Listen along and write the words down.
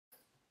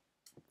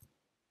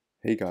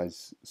Hey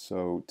guys,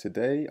 so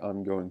today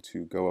I'm going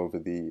to go over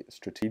the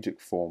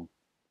strategic form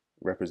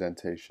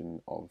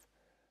representation of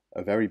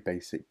a very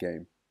basic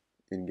game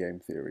in game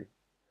theory.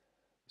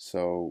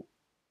 So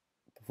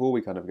before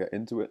we kind of get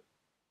into it,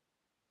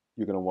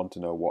 you're going to want to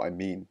know what I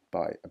mean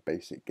by a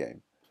basic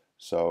game.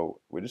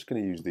 So we're just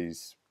going to use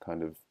these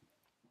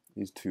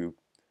two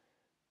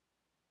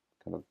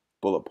kind of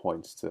bullet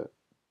points to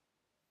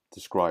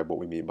describe what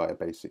we mean by a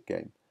basic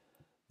game.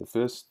 The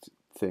first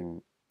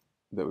thing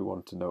that we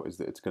want to note is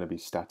that it's going to be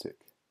static.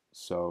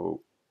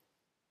 So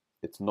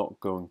it's not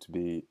going to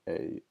be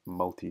a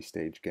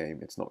multi-stage game.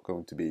 It's not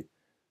going to be,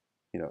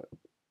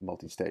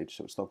 multi-stage.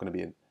 So it's not going to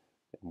be in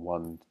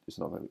one. It's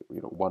not going to be,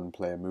 one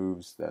player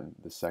moves, then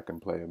the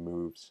second player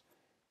moves.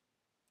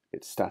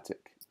 It's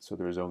static. So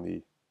there is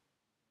only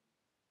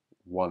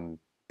one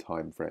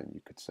time frame,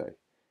 you could say.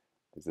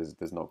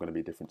 There's not going to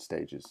be different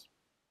stages.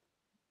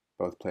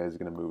 Both players are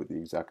going to move at the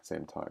exact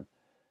same time,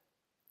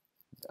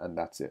 and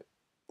that's it.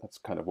 That's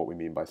kind of what we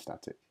mean by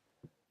static.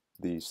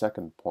 The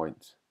second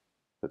point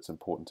that's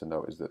important to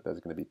note is that there's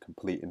going to be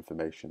complete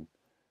information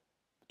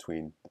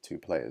between the two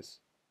players.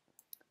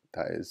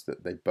 That is,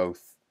 that they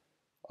both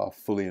are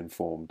fully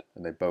informed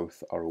and they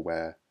both are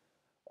aware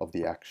of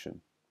the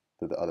action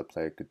that the other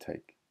player could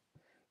take.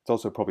 It's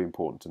also probably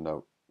important to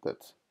note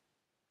that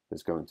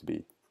there's going to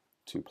be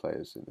two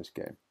players in this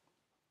game.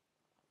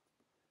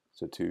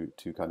 So two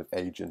kind of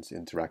agents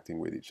interacting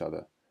with each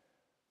other.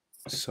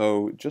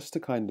 So just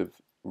to kind of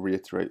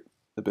reiterate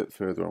a bit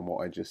further on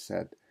what I just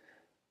said,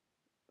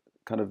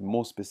 kind of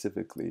more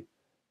specifically,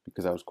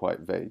 because I was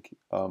quite vague,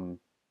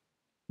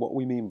 what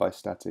we mean by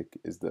static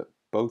is that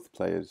both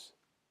players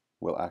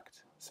will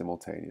act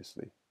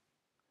simultaneously.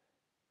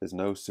 There's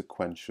no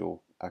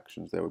sequential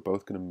actions. They're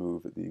both going to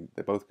move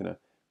they're both going to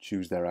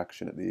choose their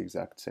action at the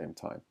exact same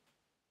time.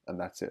 And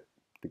that's it.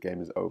 The game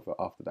is over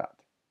after that.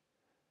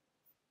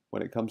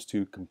 When it comes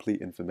to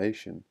complete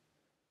information,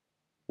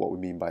 what we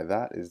mean by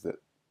that is that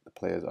the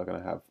players are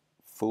going to have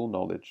full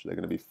knowledge. They're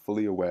going to be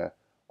fully aware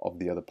of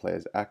the other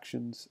player's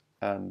actions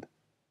and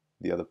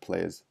the other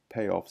player's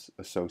payoffs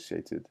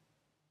associated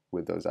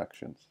with those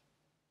actions.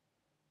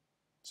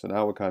 So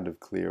now we're kind of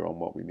clear on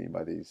what we mean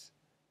by these.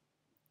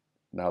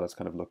 Now let's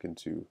kind of look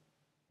into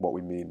what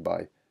we mean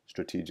by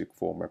strategic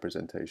form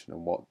representation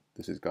and what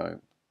this is going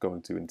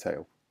to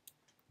entail.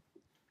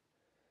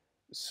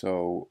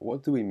 So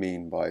what do we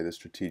mean by the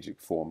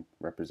strategic form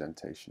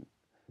representation?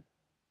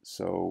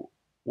 So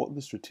what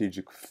the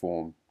strategic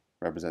form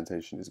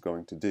representation is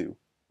going to do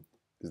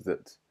is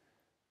that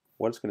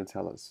what it's going to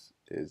tell us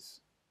is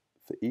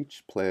for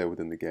each player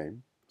within the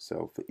game,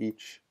 so for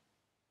each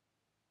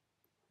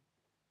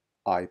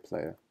I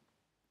player,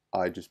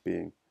 I just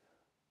being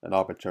an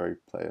arbitrary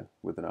player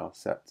within our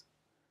set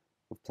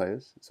of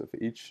players. So for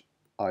each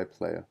I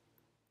player,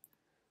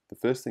 the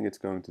first thing it's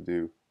going to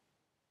do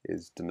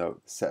is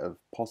denote the set of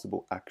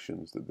possible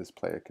actions that this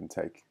player can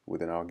take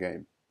within our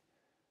game.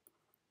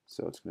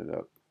 So it's going to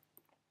denote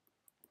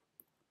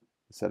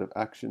a set of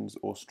actions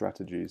or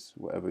strategies,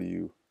 whatever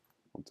you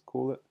want to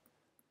call it.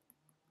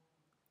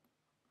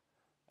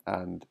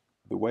 And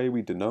the way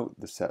we denote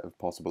the set of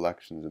possible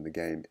actions in the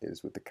game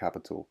is with the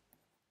capital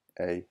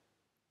A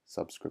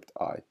subscript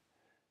I,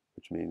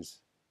 which means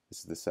this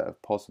is the set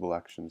of possible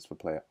actions for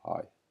player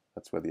I.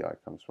 That's where the I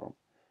comes from.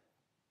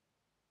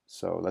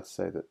 So let's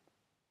say that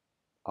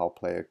our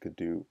player could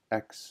do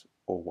X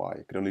or Y.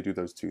 It could only do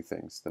those two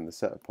things. Then the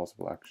set of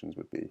possible actions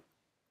would be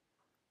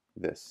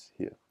this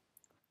here.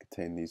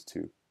 Contain these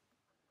two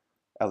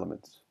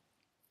elements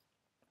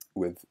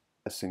with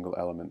a single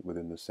element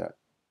within the set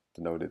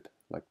denoted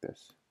like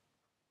this.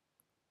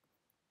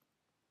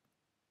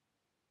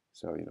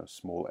 So,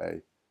 small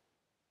a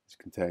is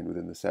contained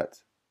within the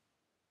set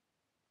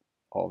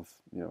of,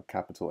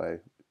 capital A,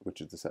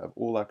 which is the set of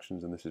all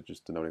actions, and this is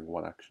just denoting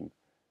one action,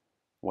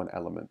 one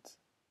element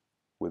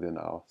within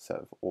our set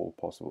of all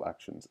possible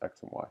actions,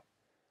 X and Y.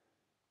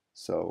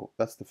 So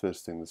that's the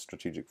first thing the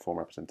strategic form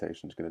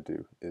representation is going to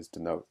do, is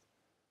denote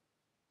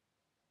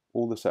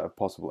all the set of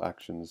possible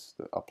actions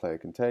that our player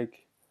can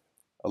take,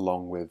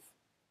 along with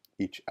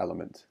each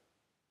element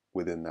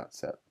within that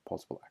set of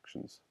possible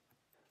actions.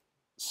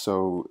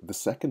 So the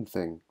second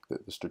thing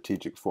that the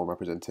strategic form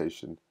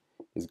representation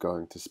is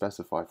going to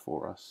specify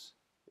for us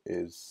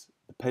is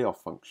the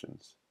payoff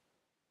functions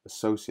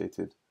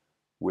associated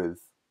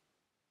with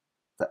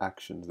the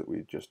actions that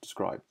we just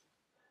described.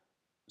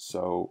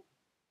 So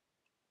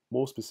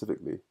more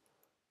specifically,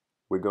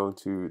 we're going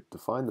to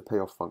define the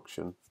payoff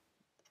function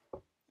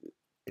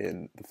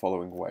in the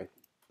following way.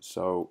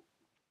 So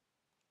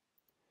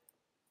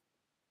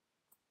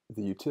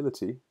the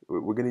utility,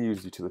 we're going to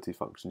use utility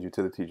functions,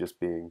 utility just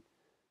being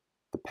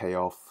the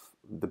payoff,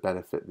 the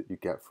benefit that you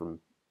get from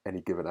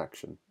any given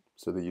action.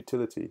 So the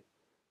utility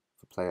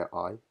for player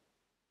I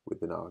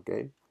within our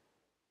game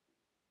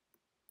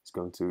is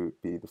going to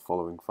be the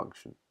following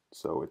function.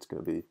 So it's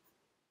going to be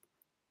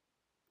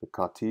the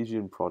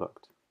Cartesian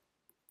product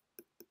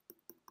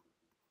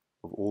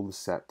of all the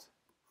set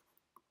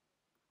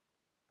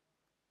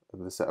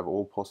of the set of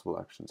all possible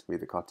actions can be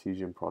the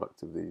Cartesian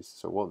product of these.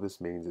 So what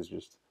this means is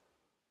just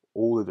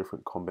all the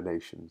different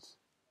combinations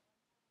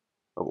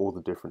of all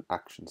the different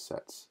action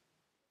sets.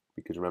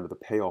 Because remember, the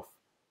payoff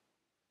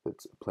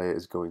that a player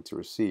is going to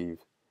receive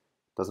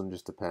doesn't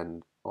just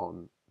depend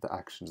on the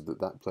actions that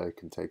that player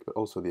can take, but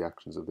also the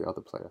actions of the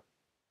other player.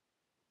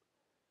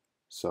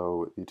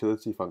 So the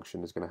utility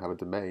function is going to have a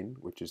domain,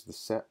 which is the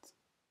set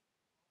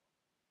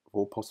of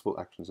all possible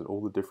actions and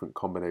all the different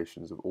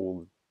combinations of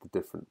all the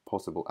different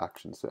possible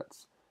action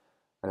sets.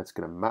 And it's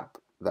going to map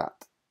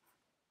that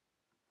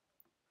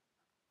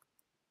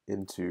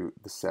into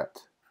the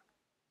set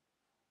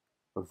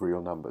of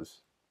real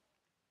numbers.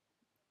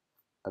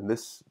 And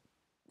this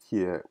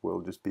here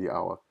will just be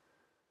our,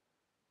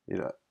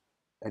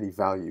 any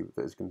value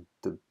that is going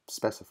to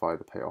specify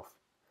the payoff.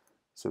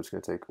 So it's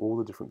going to take all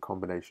the different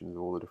combinations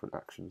of all the different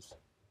actions,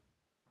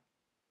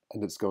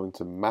 and it's going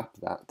to map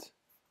that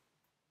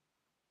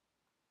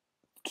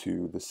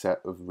to the set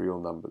of real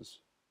numbers,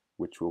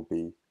 which will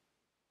be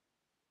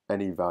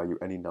any value,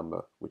 any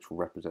number, which will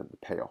represent the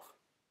payoff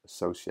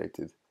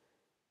associated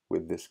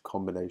with this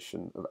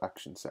combination of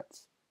action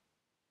sets.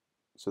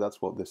 So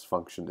that's what this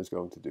function is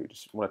going to do.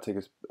 Just want to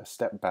take a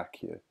step back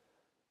here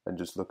and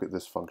just look at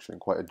this function in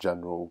quite a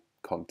general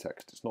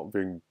context. It's not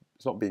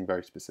being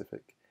very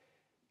specific.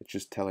 It's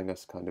just telling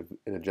us kind of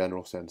in a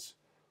general sense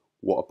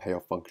what a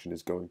payoff function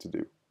is going to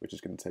do, which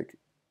is going to take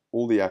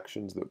all the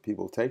actions that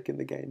people take in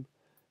the game,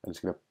 and it's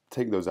going to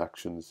take those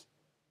actions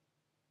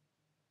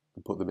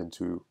and put them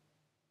into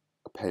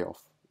a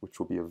payoff, which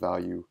will be a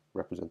value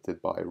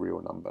represented by a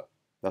real number.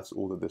 That's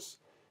all that this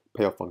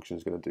payoff function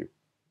is going to do.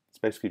 It's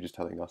basically just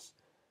telling us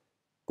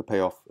the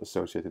payoff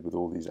associated with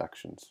all these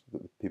actions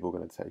that the people are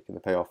going to take. And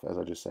the payoff, as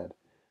I just said,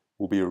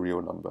 will be a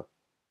real number,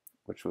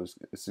 this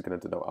is going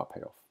to denote our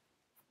payoff.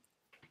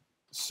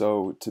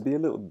 So to be a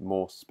little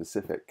more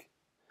specific,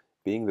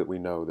 being that we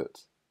know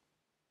that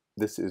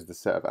this is the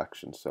set of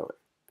actions, so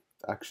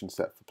the action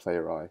set for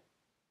player I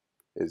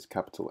is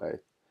capital A,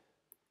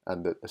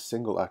 and that a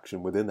single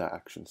action within that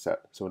action set,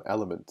 so an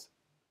element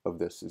of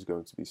this is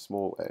going to be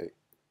small a,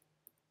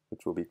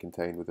 which will be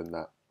contained within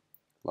that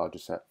larger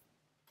set.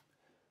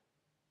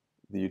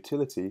 The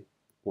utility,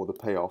 or the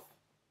payoff,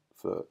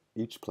 for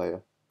each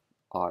player,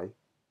 I,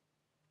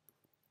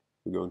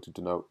 we're going to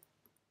denote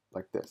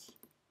like this,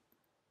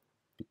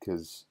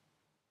 because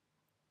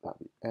that'd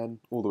be n,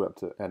 all the way up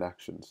to n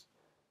actions.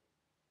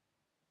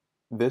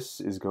 This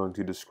is going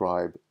to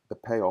describe the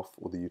payoff,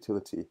 or the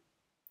utility,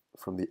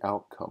 from the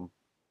outcome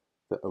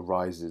that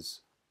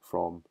arises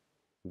from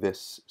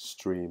this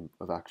stream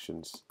of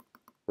actions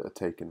that are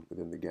taken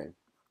within the game.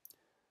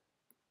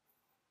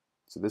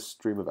 So this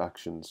stream of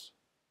actions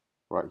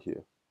right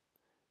here,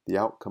 the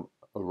outcome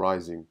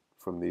arising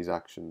from these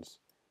actions,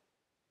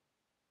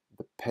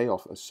 the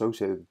payoff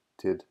associated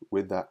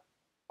with that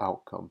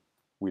outcome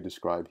we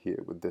describe here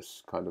with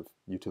this kind of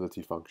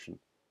utility function.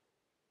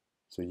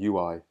 So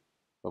UI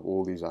of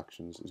all these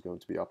actions is going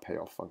to be our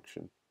payoff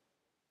function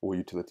or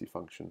utility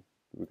function.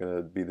 We're going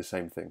to be the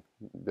same thing.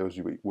 Those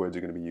words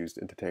are going to be used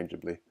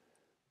interchangeably.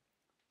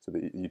 So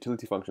the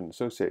utility function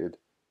associated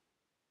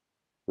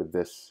with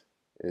this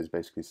is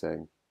basically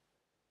saying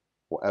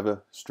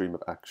whatever stream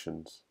of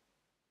actions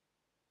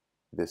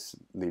this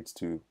leads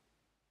to,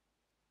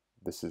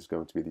 this is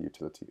going to be the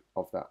utility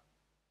of that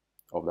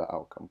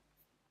outcome.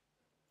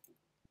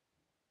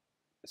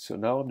 So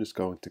now I'm just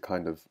going to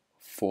kind of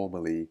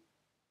formally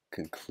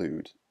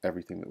conclude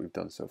everything that we've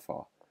done so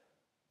far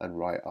and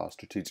write our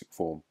strategic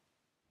form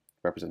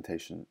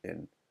representation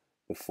in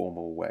the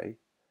formal way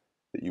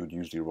that you would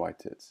usually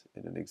write it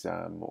in an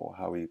exam, or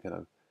how you kind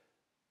of,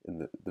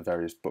 in the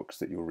various books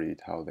that you'll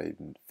read, how they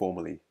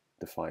formally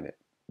define it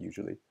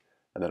usually.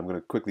 And then I'm going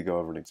to quickly go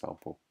over an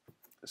example.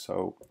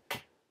 So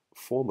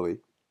formally,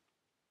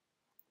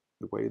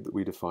 the way that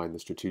we define the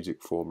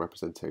strategic form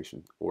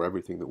representation, or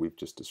everything that we've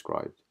just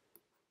described,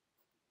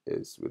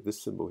 is with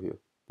this symbol here.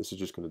 This is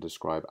just going to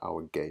describe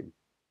our game.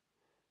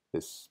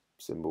 This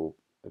symbol,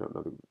 I don't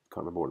know,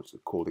 can't remember what it's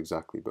called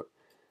exactly, but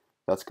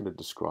that's going to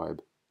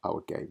describe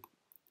our game.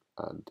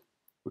 And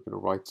we're going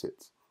to write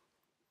it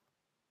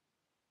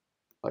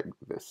like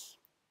this.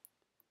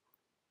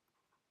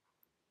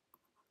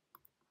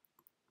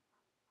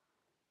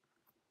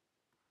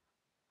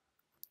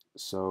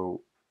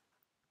 So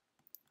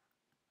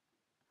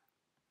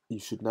you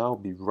should now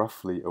be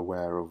roughly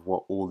aware of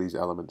what all these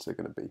elements are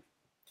going to be.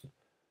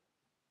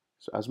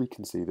 So as we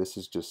can see, this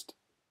is just,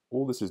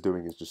 all this is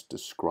doing is just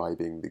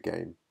describing the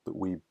game that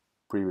we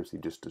previously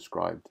just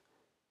described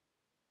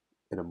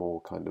in a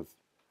more kind of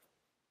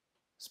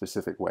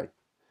specific way.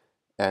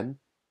 N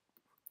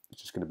is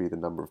just going to be the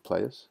number of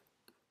players,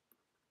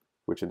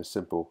 which in a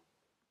simple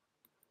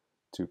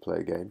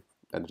two-player game,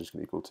 n is just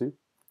going to equal 2.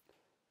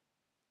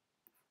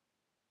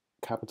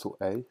 Capital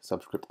A,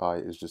 subscript I,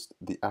 is just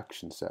the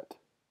action set,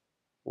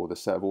 or the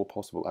set of all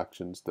possible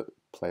actions that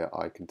player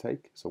I can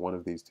take. So one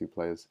of these two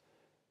players,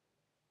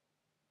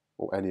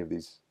 or any of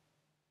these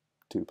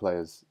two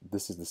players,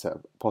 this is the set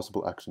of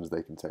possible actions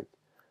they can take.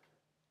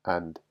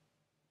 And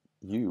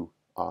U,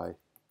 I,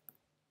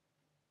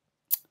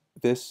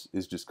 This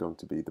is just going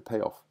to be the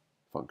payoff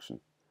function,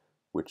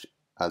 which,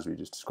 as we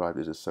just described,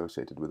 is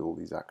associated with all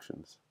these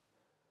actions.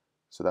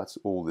 So that's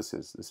all this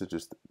is. This is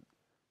just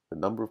the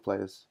number of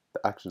players,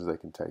 the actions they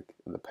can take,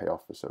 and the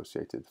payoff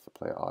associated for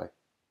player I.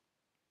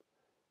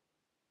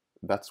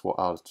 That's what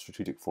our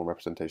strategic form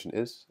representation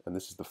is, and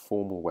this is the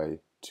formal way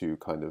to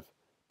kind of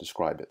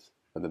describe it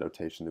and the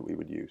notation that we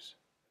would use.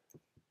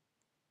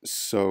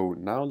 So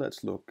now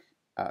let's look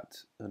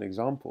at an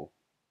example.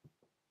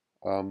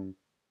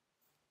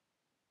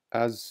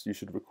 As you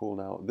should recall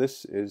now,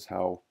 this is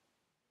how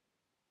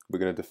we're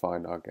going to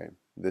define our game.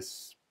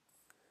 This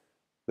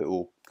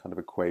little kind of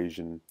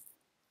equation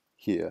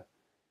here,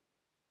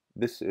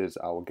 this is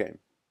our game.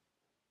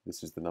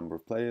 This is the number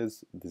of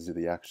players, these are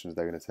the actions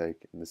they're going to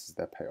take, and this is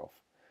their payoff.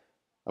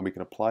 And we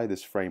can apply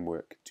this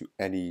framework to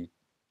any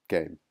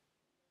game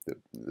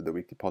that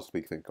we could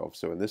possibly think of.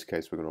 So in this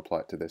case, we're going to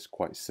apply it to this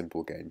quite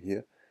simple game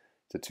here.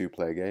 It's a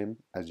two-player game,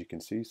 as you can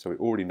see. So we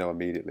already know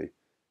immediately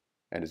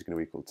n is going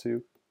to equal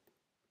 2.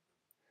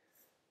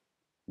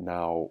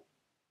 Now,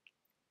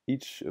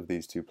 each of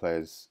these two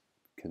players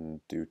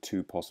can do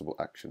two possible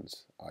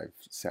actions I've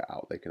set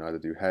out. They can either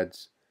do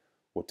heads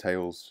or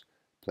tails.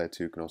 Player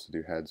 2 can also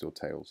do heads or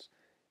tails.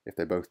 If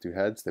they both do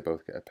heads, they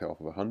both get a payoff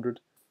of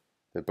 100.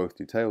 If they both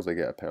do tails, they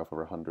get a payoff of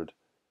 100.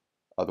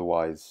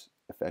 Otherwise,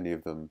 if any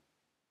of them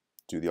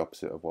do the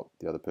opposite of what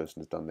the other person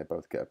has done, they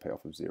both get a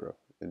payoff of 0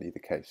 in either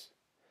case.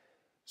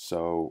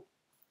 So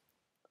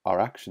our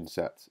action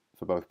set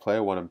for both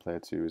player 1 and player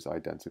 2 is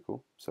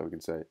identical. So we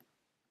can say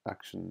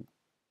action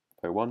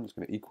player 1 is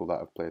going to equal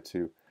that of player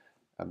 2,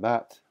 and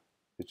that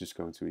is just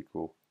going to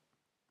equal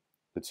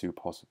the two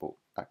possible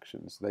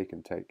actions they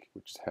can take,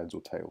 which is heads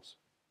or tails.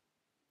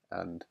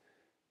 And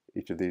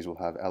each of these will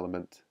have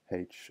element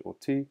H or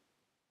T.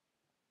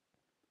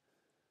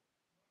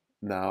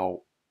 Now,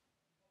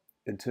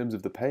 in terms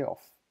of the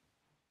payoff,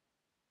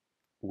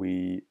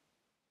 we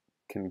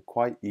can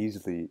quite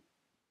easily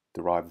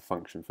derive a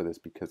function for this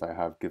because I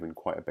have given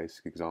quite a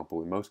basic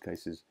example. In most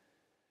cases,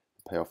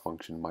 the payoff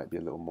function might be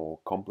a little more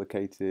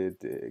complicated,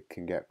 it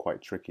can get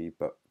quite tricky,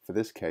 but for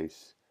this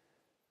case,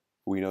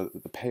 we know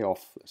that the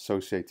payoff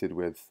associated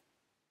with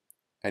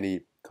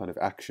any kind of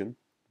action,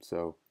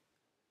 so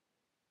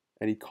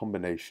any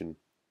combination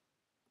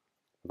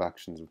of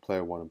actions of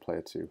player 1 and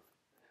player 2,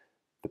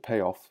 the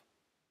payoff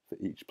for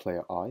each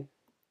player I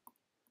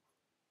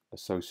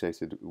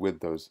associated with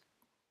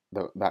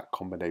that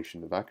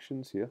combination of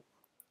actions here.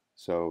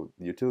 So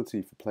the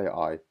utility for player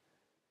I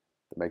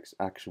that makes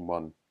action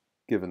 1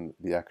 given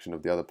the action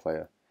of the other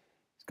player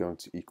is going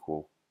to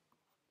equal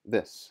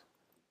this.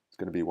 It's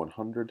going to be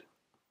 100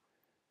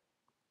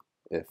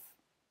 if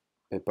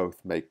they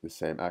both make the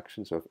same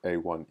action. So if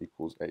A1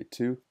 equals A2,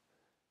 and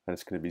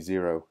it's going to be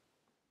 0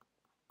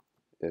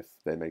 if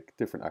they make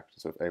different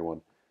actions. So if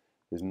A1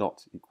 is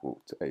not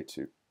equal to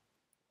A2.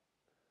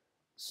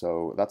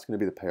 So that's going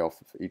to be the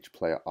payoff for each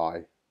player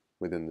I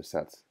within the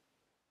set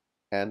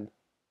n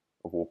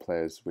of all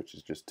players, which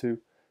is just 2.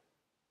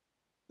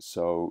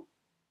 So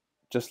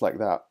just like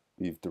that,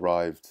 we've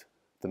derived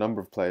the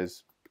number of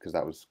players, because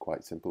that was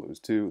quite simple, it was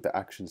 2, the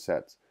action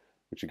set,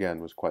 which again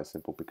was quite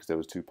simple because there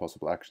was two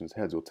possible actions,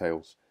 heads or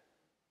tails.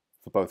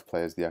 For both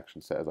players, the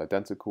action set is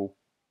identical,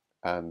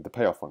 and the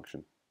payoff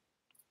function,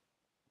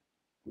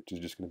 which is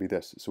just going to be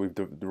this. So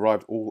we've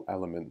derived all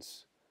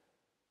elements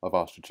of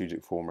our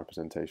strategic form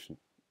representation.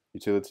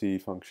 Utility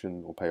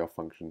function or payoff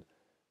function,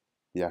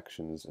 the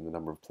actions, and the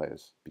number of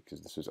players,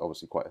 because this is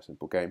obviously quite a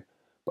simple game.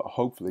 But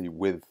hopefully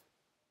with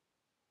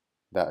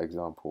that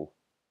example,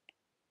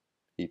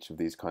 each of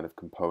these kind of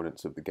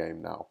components of the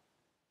game now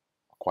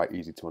are quite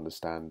easy to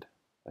understand,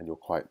 and you're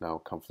quite now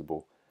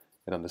comfortable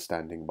in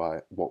understanding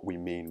by what we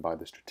mean by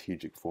the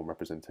strategic form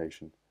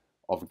representation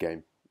of a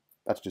game.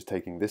 That's just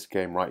taking this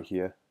game right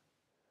here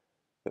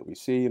that we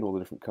see in all the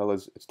different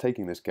colors, it's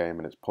taking this game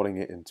and it's putting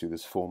it into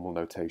this formal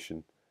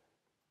notation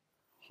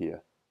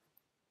here.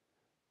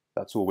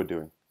 That's all we're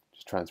doing,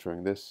 just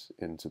transferring this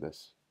into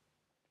this.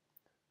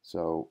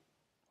 So,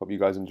 hope you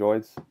guys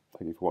enjoyed.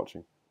 Thank you for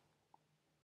watching.